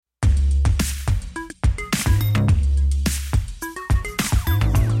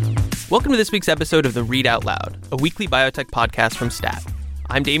Welcome to this week's episode of The Read Out Loud, a weekly biotech podcast from Stat.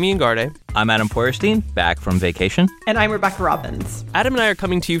 I'm Damian Garde. I'm Adam Feuerstein, back from vacation. And I'm Rebecca Robbins. Adam and I are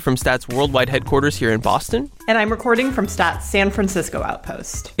coming to you from Stat's worldwide headquarters here in Boston. And I'm recording from Stat's San Francisco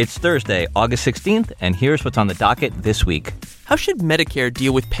outpost. It's Thursday, August 16th, and here's what's on the docket this week. How should Medicare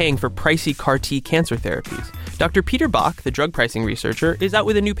deal with paying for pricey CAR-T cancer therapies? Dr. Peter Bach, the drug pricing researcher, is out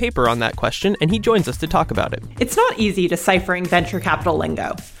with a new paper on that question, and he joins us to talk about it. It's not easy deciphering venture capital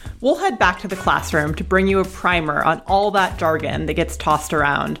lingo. We'll head back to the classroom to bring you a primer on all that jargon that gets tossed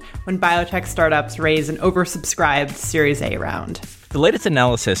around when biotech startups raise an oversubscribed Series A round. The latest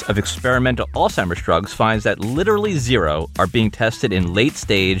analysis of experimental Alzheimer's drugs finds that literally zero are being tested in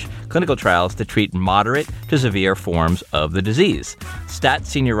late-stage clinical trials to treat moderate to severe forms of the disease. Stat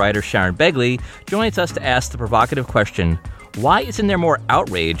senior writer Sharon Begley joins us to ask the provocative question, why isn't there more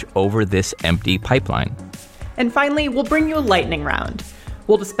outrage over this empty pipeline? And finally, we'll bring you a lightning round.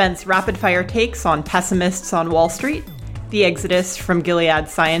 We'll dispense rapid-fire takes on pessimists on Wall Street, the exodus from Gilead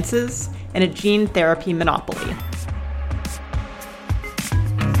Sciences, and a gene therapy monopoly.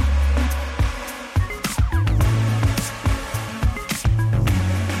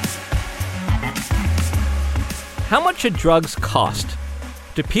 How much should drugs cost?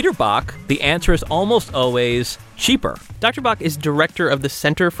 To Peter Bach, the answer is almost always cheaper. Dr. Bach is director of the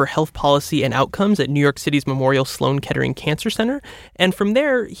Center for Health Policy and Outcomes at New York City's Memorial Sloan Kettering Cancer Center. And from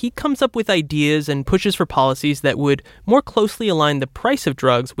there, he comes up with ideas and pushes for policies that would more closely align the price of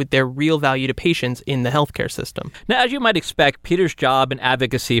drugs with their real value to patients in the healthcare system. Now, as you might expect, Peter's job and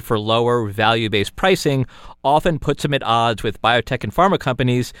advocacy for lower value-based pricing often puts him at odds with biotech and pharma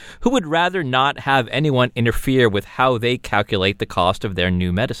companies who would rather not have anyone interfere with how they calculate the cost of their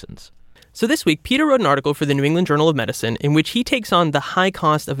new medicines. So this week, Peter wrote an article for the New England Journal of Medicine in which he takes on the high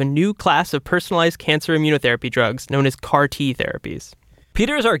cost of a new class of personalized cancer immunotherapy drugs known as CAR-T therapies.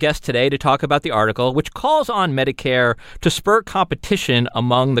 Peter is our guest today to talk about the article, which calls on Medicare to spur competition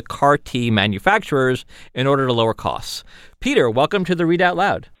among the CAR-T manufacturers in order to lower costs. Peter, welcome to the Read Out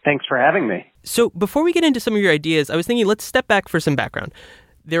Loud. Thanks for having me. So before we get into some of your ideas, I was thinking let's step back for some background.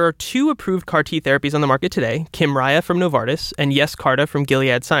 There are two approved CAR-T therapies on the market today, Kymriah from Novartis and Yescarta from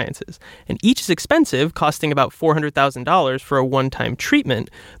Gilead Sciences. And each is expensive, costing about $400,000 for a one-time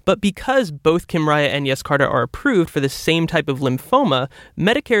treatment. But because both Kymriah and Yescarta are approved for the same type of lymphoma,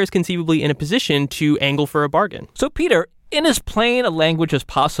 Medicare is conceivably in a position to angle for a bargain. So, Peter, in as plain a language as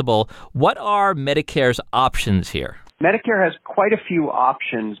possible, what are Medicare's options here? Medicare has quite a few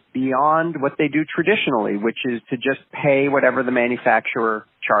options beyond what they do traditionally, which is to just pay whatever the manufacturer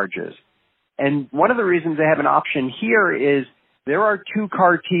charges. And one of the reasons they have an option here is there are two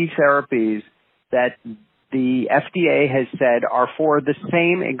CAR-T therapies that the FDA has said are for the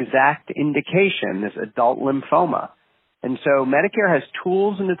same exact indication, this adult lymphoma. And so Medicare has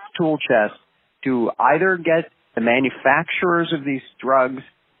tools in its tool chest to either get the manufacturers of these drugs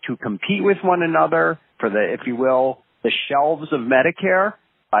to compete with one another for the, if you will, the shelves of Medicare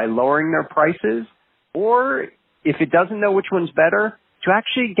by lowering their prices, or if it doesn't know which one's better, to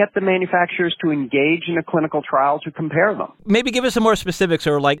actually get the manufacturers to engage in a clinical trial to compare them. Maybe give us some more specifics,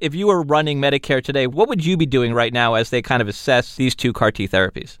 or like if you were running Medicare today, what would you be doing right now as they kind of assess these two CAR-T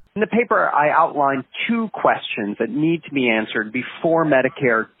therapies? In the paper, I outlined two questions that need to be answered before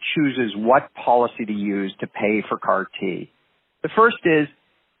Medicare chooses what policy to use to pay for CAR-T. The first is,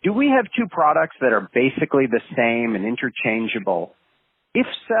 do we have two products that are basically the same and interchangeable? If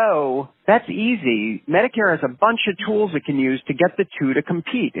so, that's easy. Medicare has a bunch of tools it can use to get the two to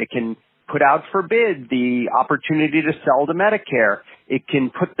compete. It can put out for bid the opportunity to sell to Medicare. It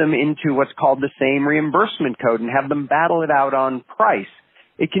can put them into what's called the same reimbursement code and have them battle it out on price.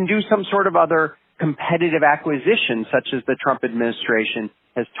 It can do some sort of other competitive acquisition, such as the Trump administration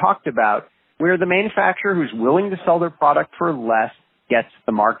has talked about, where the manufacturer who's willing to sell their product for less gets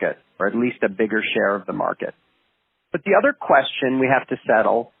the market, or at least a bigger share of the market. But the other question we have to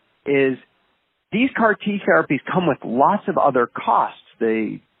settle is these CAR-T therapies come with lots of other costs.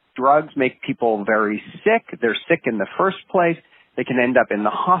 The drugs make people very sick. They're sick in the first place. They can end up in the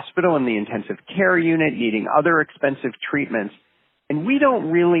hospital, in the intensive care unit, needing other expensive treatments. And we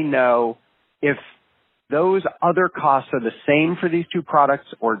don't really know if those other costs are the same for these two products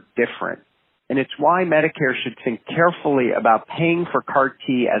or different. And it's why Medicare should think carefully about paying for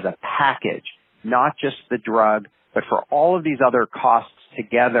CAR-T as a package, not just the drug, but for all of these other costs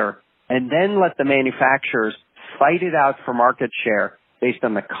together, and then let the manufacturers fight it out for market share based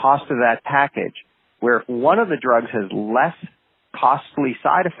on the cost of that package, where if one of the drugs has less costly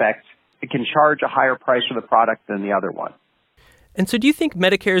side effects, it can charge a higher price for the product than the other one. And so do you think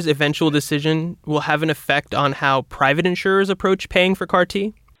Medicare's eventual decision will have an effect on how private insurers approach paying for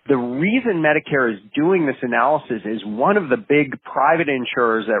CAR-T? The reason Medicare is doing this analysis is one of the big private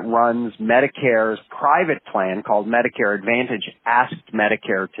insurers that runs Medicare's private plan called Medicare Advantage asked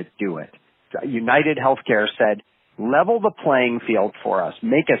Medicare to do it. United Healthcare said, level the playing field for us.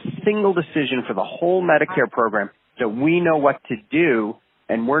 Make a single decision for the whole Medicare program so we know what to do,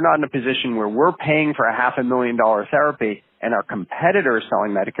 and we're not in a position where we're paying for a $500,000 therapy and our competitors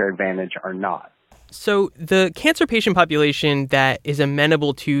selling Medicare Advantage are not. So the cancer patient population that is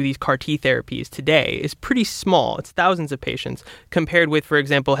amenable to these CAR T therapies today is pretty small. It's thousands of patients compared with, for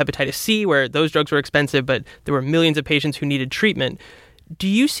example, hepatitis C, where those drugs were expensive, but there were millions of patients who needed treatment. Do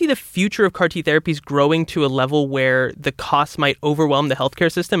you see the future of CAR T therapies growing to a level where the costs might overwhelm the healthcare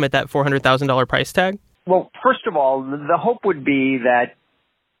system at that $400,000 price tag? Well, first of all, the hope would be that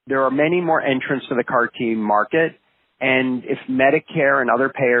there are many more entrants to the CAR T market. And if Medicare and other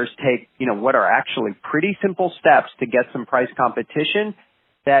payers take, what are actually pretty simple steps to get some price competition,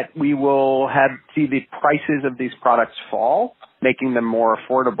 that we will see the prices of these products fall, making them more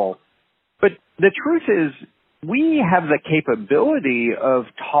affordable. But the truth is, we have the capability of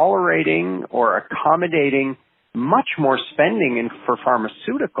tolerating or accommodating much more spending for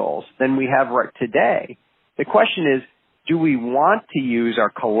pharmaceuticals than we have right today. The question is, do we want to use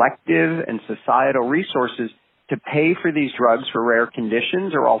our collective and societal resources to pay for these drugs for rare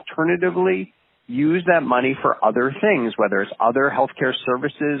conditions, or alternatively use that money for other things, whether it's other healthcare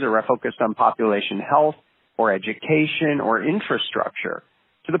services or focused on population health or education or infrastructure?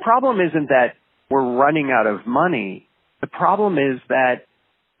 So the problem isn't that we're running out of money. The problem is that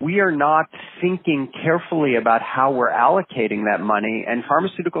we are not thinking carefully about how we're allocating that money, and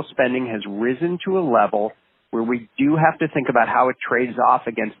pharmaceutical spending has risen to a level where we do have to think about how it trades off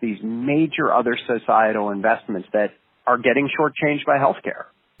against these major other societal investments that are getting shortchanged by healthcare.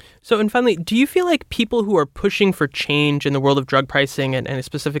 So, and finally, do you feel like people who are pushing for change in the world of drug pricing and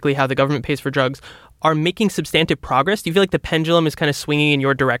specifically how the government pays for drugs are making substantive progress? Do you feel like the pendulum is kind of swinging in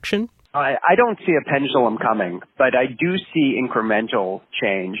your direction? I don't see a pendulum coming, but I do see incremental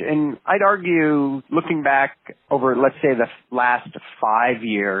change. And I'd argue, looking back over, let's say, the last 5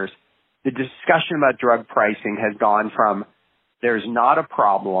 years, the discussion about drug pricing has gone from there's not a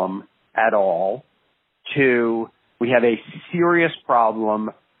problem at all to we have a serious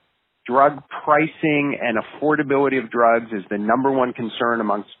problem. Drug pricing and affordability of drugs is the number one concern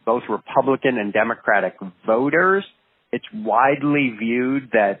amongst both Republican and Democratic voters. It's widely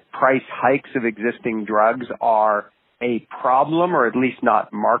viewed that price hikes of existing drugs are a problem, or at least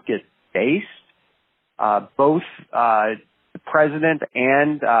not market-based. Both the president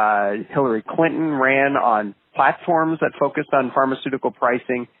and Hillary Clinton ran on platforms that focused on pharmaceutical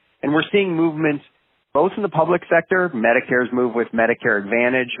pricing, and we're seeing movements both in the public sector, Medicare's move with Medicare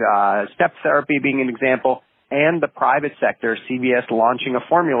Advantage, step therapy being an example, and the private sector, CVS launching a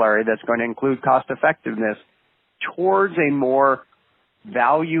formulary that's going to include cost effectiveness towards a more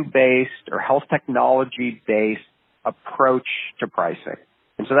value-based or health technology-based approach to pricing.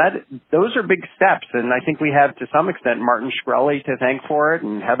 And so those are big steps, and I think we have, to some extent, Martin Shkreli to thank for it,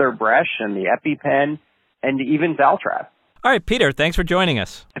 and Heather Bresch, and the EpiPen, and even Valtrap. All right, Peter, thanks for joining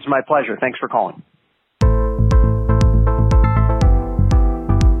us. It's my pleasure. Thanks for calling.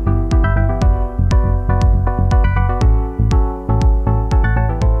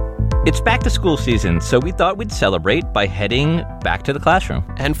 It's back to school season, so we thought we'd celebrate by heading back to the classroom.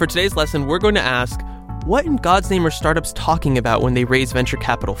 And for today's lesson, we're going to ask, what in God's name are startups talking about when they raise venture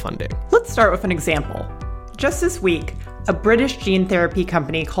capital funding? Let's start with an example. Just this week, a British gene therapy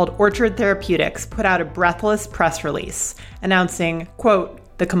company called Orchard Therapeutics put out a breathless press release announcing, quote,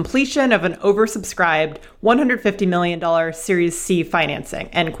 the completion of an oversubscribed $150 million Series C financing,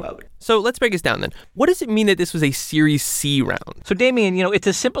 end quote. So let's break this down then. What does it mean that this was a Series C round? So, Damien, it's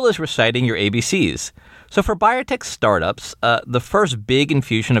as simple as reciting your ABCs. So for biotech startups, the first big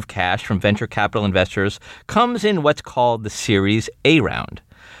infusion of cash from venture capital investors comes in what's called the Series A round.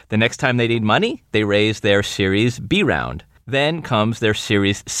 The next time they need money, they raise their Series B round. Then comes their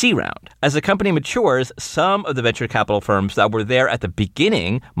Series C round. As the company matures, some of the venture capital firms that were there at the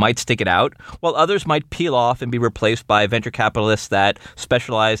beginning might stick it out, while others might peel off and be replaced by venture capitalists that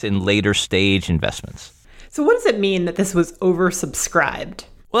specialize in later stage investments. So what does it mean that this was oversubscribed?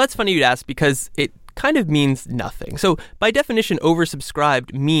 Well, that's funny you'd ask because it kind of means nothing. So by definition,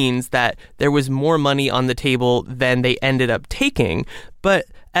 oversubscribed means that there was more money on the table than they ended up taking. But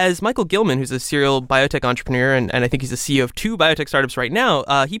as Michael Gilman, who's a serial biotech entrepreneur, and I think he's the CEO of 2 biotech startups right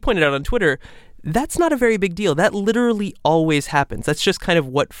now, he pointed out on Twitter, that's not a very big deal. That literally always happens. That's just kind of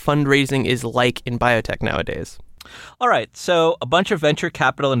what fundraising is like in biotech nowadays. All right, so a bunch of venture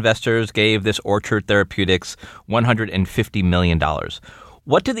capital investors gave this Orchard Therapeutics $150 million.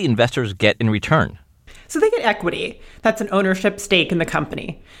 What do the investors get in return? So they get equity. That's an ownership stake in the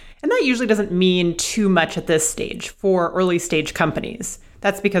company. And that usually doesn't mean too much at this stage for early stage companies.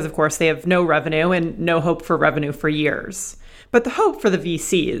 That's because, of course, they have no revenue and no hope for revenue for years. But the hope for the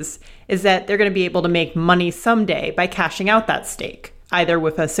VCs is that they're going to be able to make money someday by cashing out that stake, either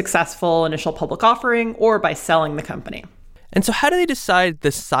with a successful initial public offering or by selling the company. And so how do they decide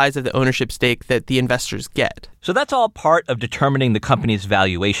the size of the ownership stake that the investors get? So that's all part of determining the company's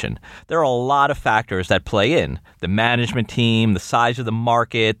valuation. There are a lot of factors that play in. The management team, the size of the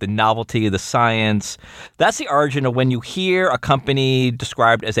market, the novelty of the science. That's the origin of when you hear a company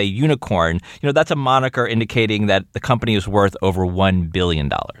described as a unicorn. That's a moniker indicating that the company is worth over $1 billion.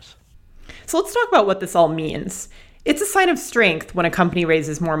 So let's talk about what this all means. It's a sign of strength when a company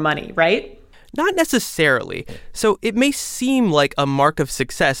raises more money, right? Not necessarily. So it may seem like a mark of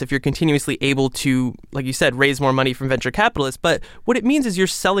success if you're continuously able to, like you said, raise more money from venture capitalists. But what it means is you're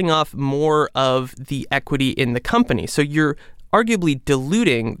selling off more of the equity in the company. So you're arguably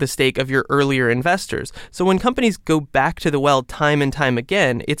diluting the stake of your earlier investors. So when companies go back to the well time and time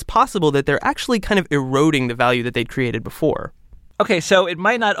again, it's possible that they're actually kind of eroding the value that they'd created before. Okay, so it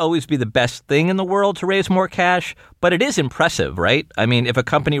might not always be the best thing in the world to raise more cash, but it is impressive, right? I mean, if a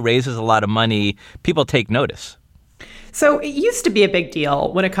company raises a lot of money, people take notice. So it used to be a big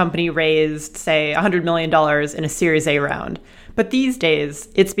deal when a company raised, say, $100 million in a Series A round. But these days,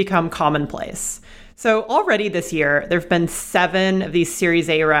 it's become commonplace. So already this year, there have been 7 of these Series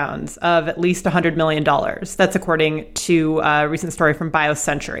A rounds of at least $100 million. That's according to a recent story from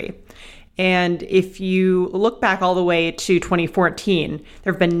BioCentury. And if you look back all the way to 2014,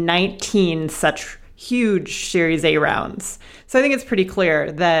 there have been 19 such huge Series A rounds. So I think it's pretty clear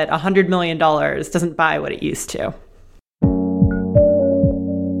that $100 million doesn't buy what it used to.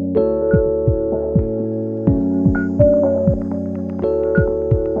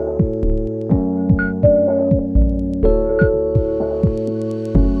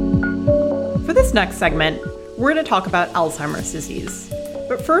 For this next segment, we're going to talk about Alzheimer's disease.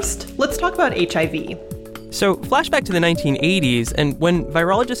 But first, let's talk about HIV. So flashback to the 1980s, and when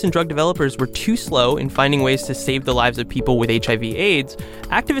virologists and drug developers were too slow in finding ways to save the lives of people with HIV/AIDS,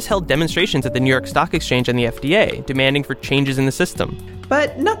 activists held demonstrations at the New York Stock Exchange and the FDA, demanding for changes in the system.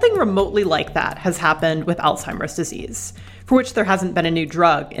 But nothing remotely like that has happened with Alzheimer's disease, for which there hasn't been a new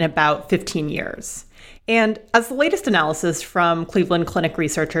drug in about 15 years. And as the latest analysis from Cleveland Clinic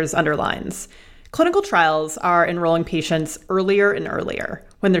researchers underlines, clinical trials are enrolling patients earlier and earlier,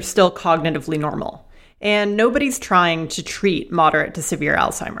 when they're still cognitively normal. And nobody's trying to treat moderate to severe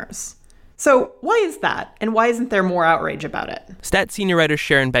Alzheimer's. So why is that? And why isn't there more outrage about it? Stat senior writer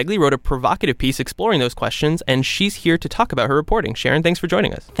Sharon Begley wrote a provocative piece exploring those questions, and she's here to talk about her reporting. Sharon, thanks for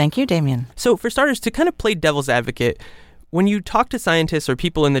joining us. Thank you, Damien. So for starters, to kind of play devil's advocate, when you talk to scientists or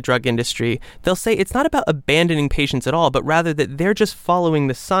people in the drug industry, they'll say it's not about abandoning patients at all, but rather that they're just following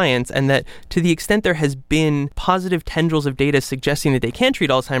the science, and that to the extent there has been positive tendrils of data suggesting that they can treat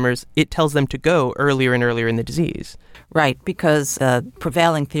Alzheimer's, it tells them to go earlier and earlier in the disease. Right, because the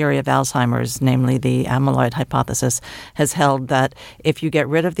prevailing theory of Alzheimer's, namely the amyloid hypothesis, has held that if you get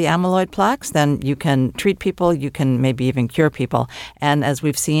rid of the amyloid plaques, then you can treat people, you can maybe even cure people. And as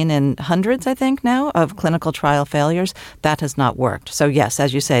we've seen in hundreds, I think now, of clinical trial failures, that has not worked. So yes,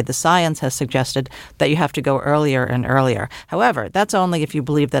 as you say, the science has suggested that you have to go earlier and earlier. However, that's only if you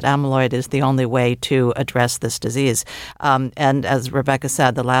believe that amyloid is the only way to address this disease. And as Rebecca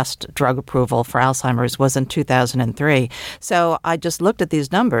said, the last drug approval for Alzheimer's was in 2003. So I just looked at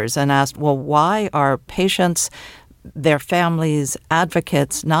these numbers and asked, well, why are patients, their families,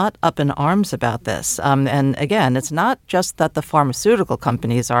 advocates not up in arms about this? And again, it's not just that the pharmaceutical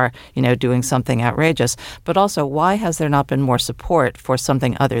companies are, doing something outrageous, but also why has there not been more support for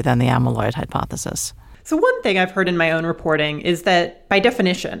something other than the amyloid hypothesis? So one thing I've heard in my own reporting is that, by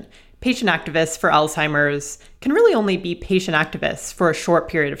definition, patient activists for Alzheimer's can really only be patient activists for a short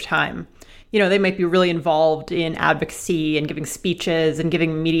period of time. They might be really involved in advocacy and giving speeches and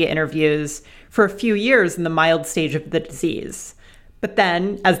giving media interviews for a few years in the mild stage of the disease. But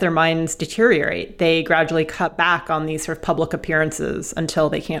then, as their minds deteriorate, they gradually cut back on these sort of public appearances until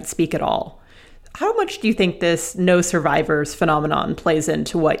they can't speak at all. How much do you think this no survivors phenomenon plays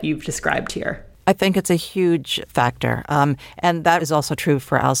into what you've described here? I think it's a huge factor. And that is also true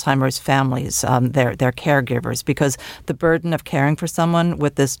for Alzheimer's families, their caregivers, because the burden of caring for someone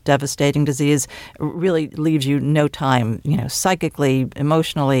with this devastating disease really leaves you no time, psychically,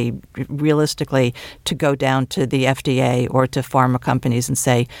 emotionally, realistically, to go down to the FDA or to pharma companies and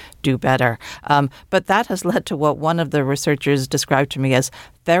say, do better. But that has led to what one of the researchers described to me as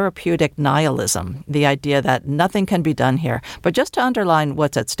therapeutic nihilism, the idea that nothing can be done here. But just to underline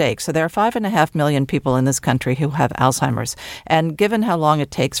what's at stake, so there are 5.5 million people in this country who have Alzheimer's. And given how long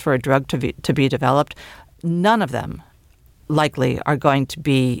it takes for a drug to be developed, none of them likely are going to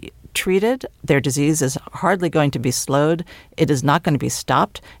be treated. Their disease is hardly going to be slowed. It is not going to be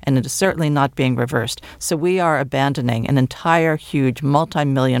stopped, and it is certainly not being reversed. So we are abandoning an entire huge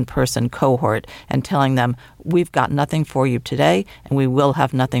multi-million person cohort and telling them, we've got nothing for you today, and we will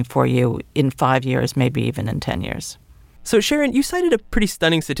have nothing for you in 5 years, maybe even in 10 years. So Sharon, you cited a pretty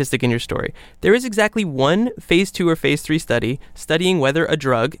stunning statistic in your story. There is exactly one phase 2 or phase 3 study studying whether a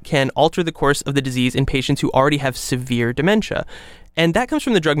drug can alter the course of the disease in patients who already have severe dementia. And that comes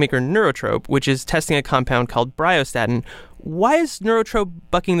from the drug maker Neurotrope, which is testing a compound called bryostatin. Why is Neurotrope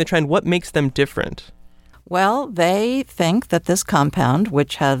bucking the trend? What makes them different? Well, they think that this compound,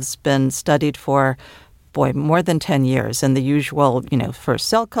 which has been studied for more than 10 years in the usual, first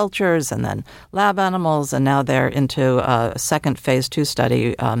cell cultures and then lab animals, and now they're into a second phase 2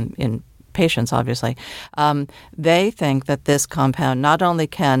 study in patients, obviously. They think that this compound not only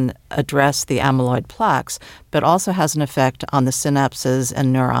can address the amyloid plaques, but also has an effect on the synapses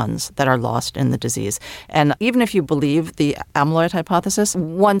and neurons that are lost in the disease. And even if you believe the amyloid hypothesis,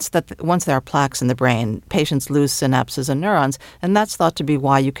 once there are plaques in the brain, patients lose synapses and neurons, and that's thought to be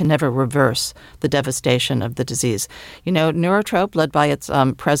why you can never reverse the devastation of the disease. Neurotrope, led by its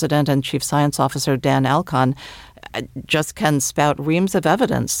president and chief science officer, Dan Alcon, just can spout reams of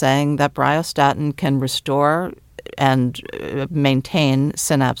evidence saying that bryostatin can restore and maintain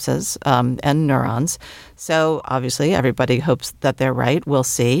synapses and neurons. So obviously everybody hopes that they're right. We'll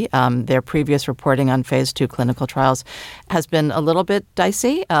see. Their previous reporting on phase 2 clinical trials has been a little bit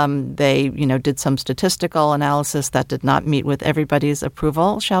dicey. They, did some statistical analysis that did not meet with everybody's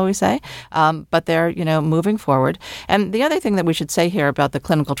approval, shall we say. But they're, moving forward. And the other thing that we should say here about the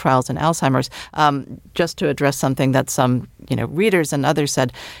clinical trials in Alzheimer's, just to address something that some, readers and others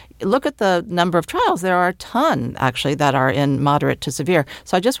said, look at the number of trials. There are a ton, actually, that are in moderate to severe.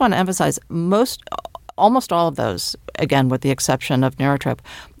 So I just want to emphasize almost all of those, again, with the exception of Neurotrope,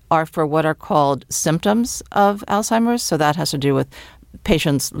 are for what are called symptoms of Alzheimer's. So that has to do with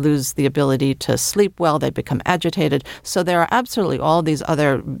patients lose the ability to sleep well. They become agitated. So there are absolutely all these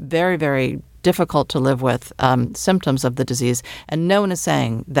other very, very difficult to live with symptoms of the disease, and no one is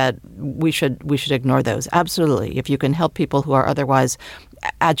saying that we should ignore those. Absolutely, if you can help people who are otherwise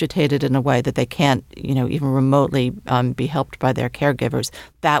agitated in a way that they can't, even remotely be helped by their caregivers,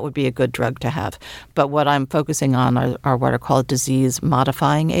 that would be a good drug to have. But what I'm focusing on are what are called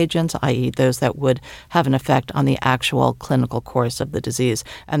disease-modifying agents, i.e. those that would have an effect on the actual clinical course of the disease,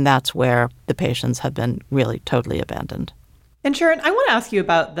 and that's where the patients have been really totally abandoned. And Sharon, I want to ask you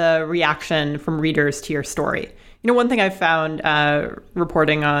about the reaction from readers to your story. One thing I've found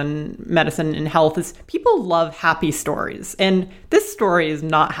reporting on medicine and health is people love happy stories, and this story is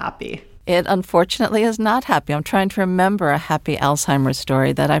not happy. It unfortunately is not happy. I'm trying to remember a happy Alzheimer's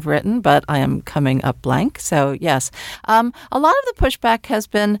story that I've written, but I am coming up blank. So, yes. A lot of the pushback has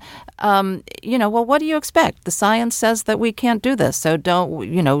been, well, what do you expect? The science says that we can't do this. So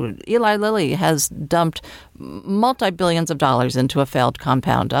Eli Lilly has dumped multi-billions of dollars into a failed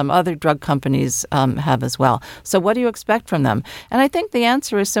compound. Other drug companies have as well. So what do you expect from them? And I think the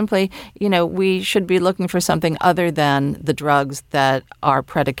answer is simply, we should be looking for something other than the drugs that are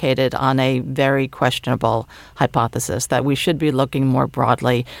predicated on a very questionable hypothesis, that we should be looking more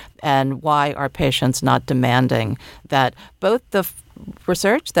broadly. And why are patients not demanding that both the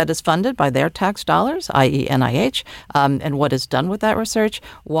research that is funded by their tax dollars, i.e. NIH, and what is done with that research?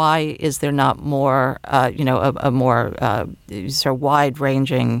 Why is there not more, a more sort of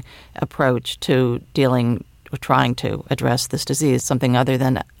wide-ranging approach to trying to address this disease, something other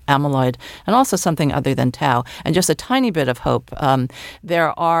than amyloid, and also something other than tau, and just a tiny bit of hope.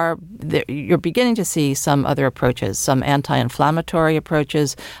 You're beginning to see some other approaches, some anti-inflammatory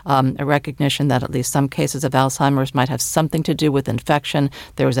approaches, a recognition that at least some cases of Alzheimer's might have something to do with infection.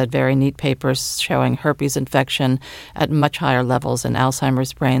 There was that very neat paper showing herpes infection at much higher levels in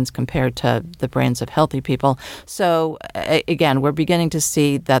Alzheimer's brains compared to the brains of healthy people. So again, we're beginning to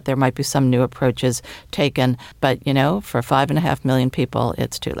see that there might be some new approaches taken, but for 5.5 million people,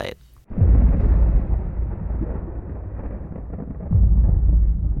 it's too late.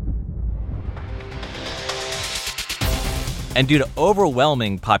 And due to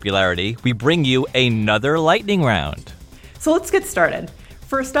overwhelming popularity, we bring you another lightning round. So let's get started.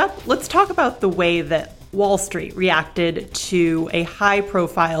 First up, let's talk about the way that Wall Street reacted to a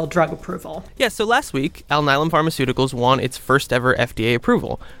high-profile drug approval. Yeah, so last week, Alnylam Pharmaceuticals won its first ever FDA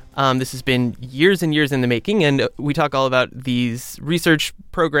approval. This has been years and years in the making, and we talk all about these research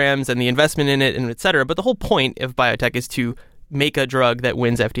programs and the investment in it and et cetera. But the whole point of biotech is to make a drug that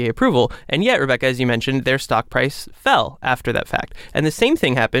wins FDA approval. And yet, Rebecca, as you mentioned, their stock price fell after that fact. And the same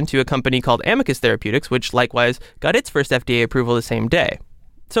thing happened to a company called Amicus Therapeutics, which likewise got its first FDA approval the same day.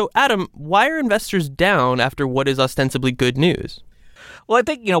 So, Adam, why are investors down after what is ostensibly good news? Well, I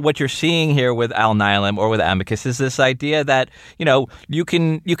think, what you're seeing here with Alnylam or with Amicus is this idea that, you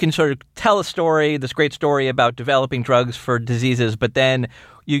can sort of tell a story, this great story about developing drugs for diseases, but then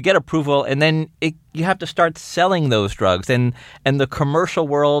you get approval and then you have to start selling those drugs. And the commercial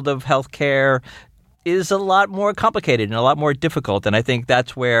world of healthcare is a lot more complicated and a lot more difficult. And I think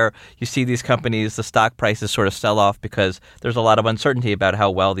that's where you see these companies, the stock prices sort of sell off because there's a lot of uncertainty about how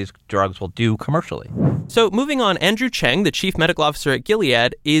well these drugs will do commercially. So moving on, Andrew Cheng, the chief medical officer at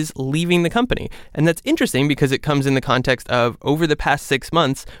Gilead, is leaving the company. And that's interesting because it comes in the context of over the past 6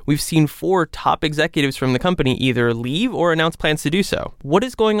 months, we've seen 4 top executives from the company either leave or announce plans to do so. What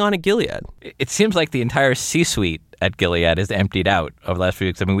is going on at Gilead? It seems like the entire C-suite at Gilead is emptied out over the last few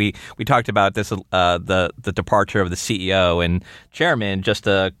weeks. I mean, we talked about this, the departure of the CEO and chairman just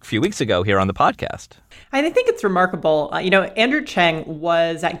a few weeks ago here on the podcast. I think it's remarkable. Andrew Cheng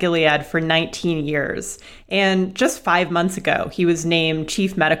was at Gilead for 19 years. And just 5 months ago, he was named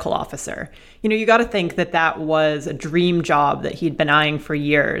chief medical officer. You got to think that was a dream job that he'd been eyeing for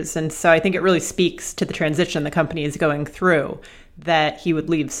years. And so I think it really speaks to the transition the company is going through that he would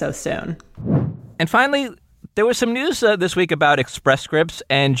leave so soon. And finally, there was some news this week about Express Scripts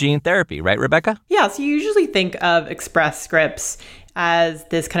and gene therapy, right, Rebecca? Yeah, so you usually think of Express Scripts as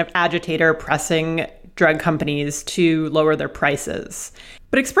this kind of agitator pressing drug companies to lower their prices.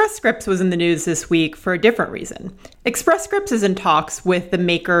 But Express Scripts was in the news this week for a different reason. Express Scripts is in talks with the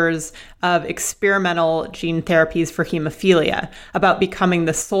makers of experimental gene therapies for hemophilia about becoming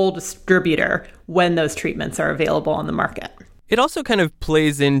the sole distributor when those treatments are available on the market. It also kind of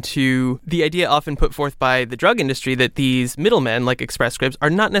plays into the idea often put forth by the drug industry that these middlemen, like Express Scripts, are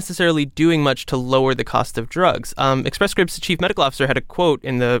not necessarily doing much to lower the cost of drugs. Express Scripts' chief medical officer had a quote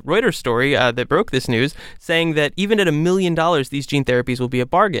in the Reuters story that broke this news saying that even at $1 million, these gene therapies will be a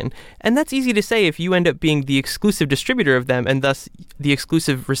bargain. And that's easy to say if you end up being the exclusive distributor of them and thus the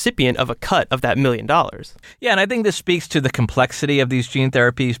exclusive recipient of a cut of that $1 million. Yeah, and I think this speaks to the complexity of these gene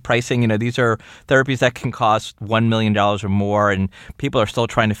therapies pricing. These are therapies that can cost $1 million or more. And people are still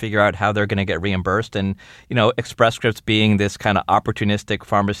trying to figure out how they're going to get reimbursed. And, Express Scripts being this kind of opportunistic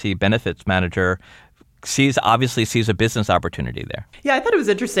pharmacy benefits manager obviously sees a business opportunity there. Yeah, I thought it was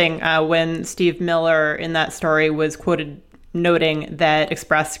interesting when Steve Miller in that story was quoted noting that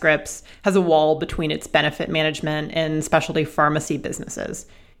Express Scripts has a wall between its benefit management and specialty pharmacy businesses.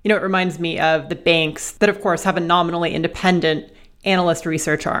 It reminds me of the banks that, of course, have a nominally independent analyst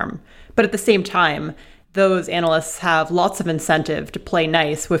research arm. But at the same time, those analysts have lots of incentive to play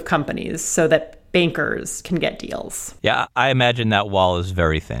nice with companies so that bankers can get deals. Yeah, I imagine that wall is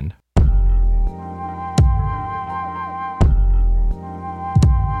very thin.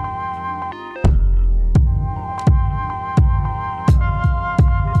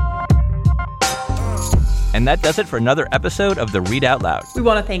 And that does it for another episode of the Read Out Loud. We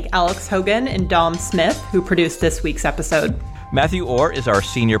want to thank Alex Hogan and Dom Smith, who produced this week's episode. Matthew Orr is our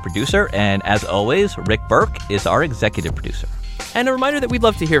senior producer, and as always, Rick Burke is our executive producer. And a reminder that we'd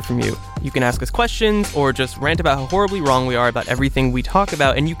love to hear from you. You can ask us questions or just rant about how horribly wrong we are about everything we talk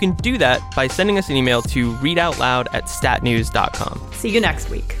about, and you can do that by sending us an email to readoutloud@statnews.com. See you next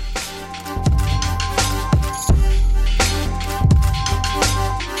week.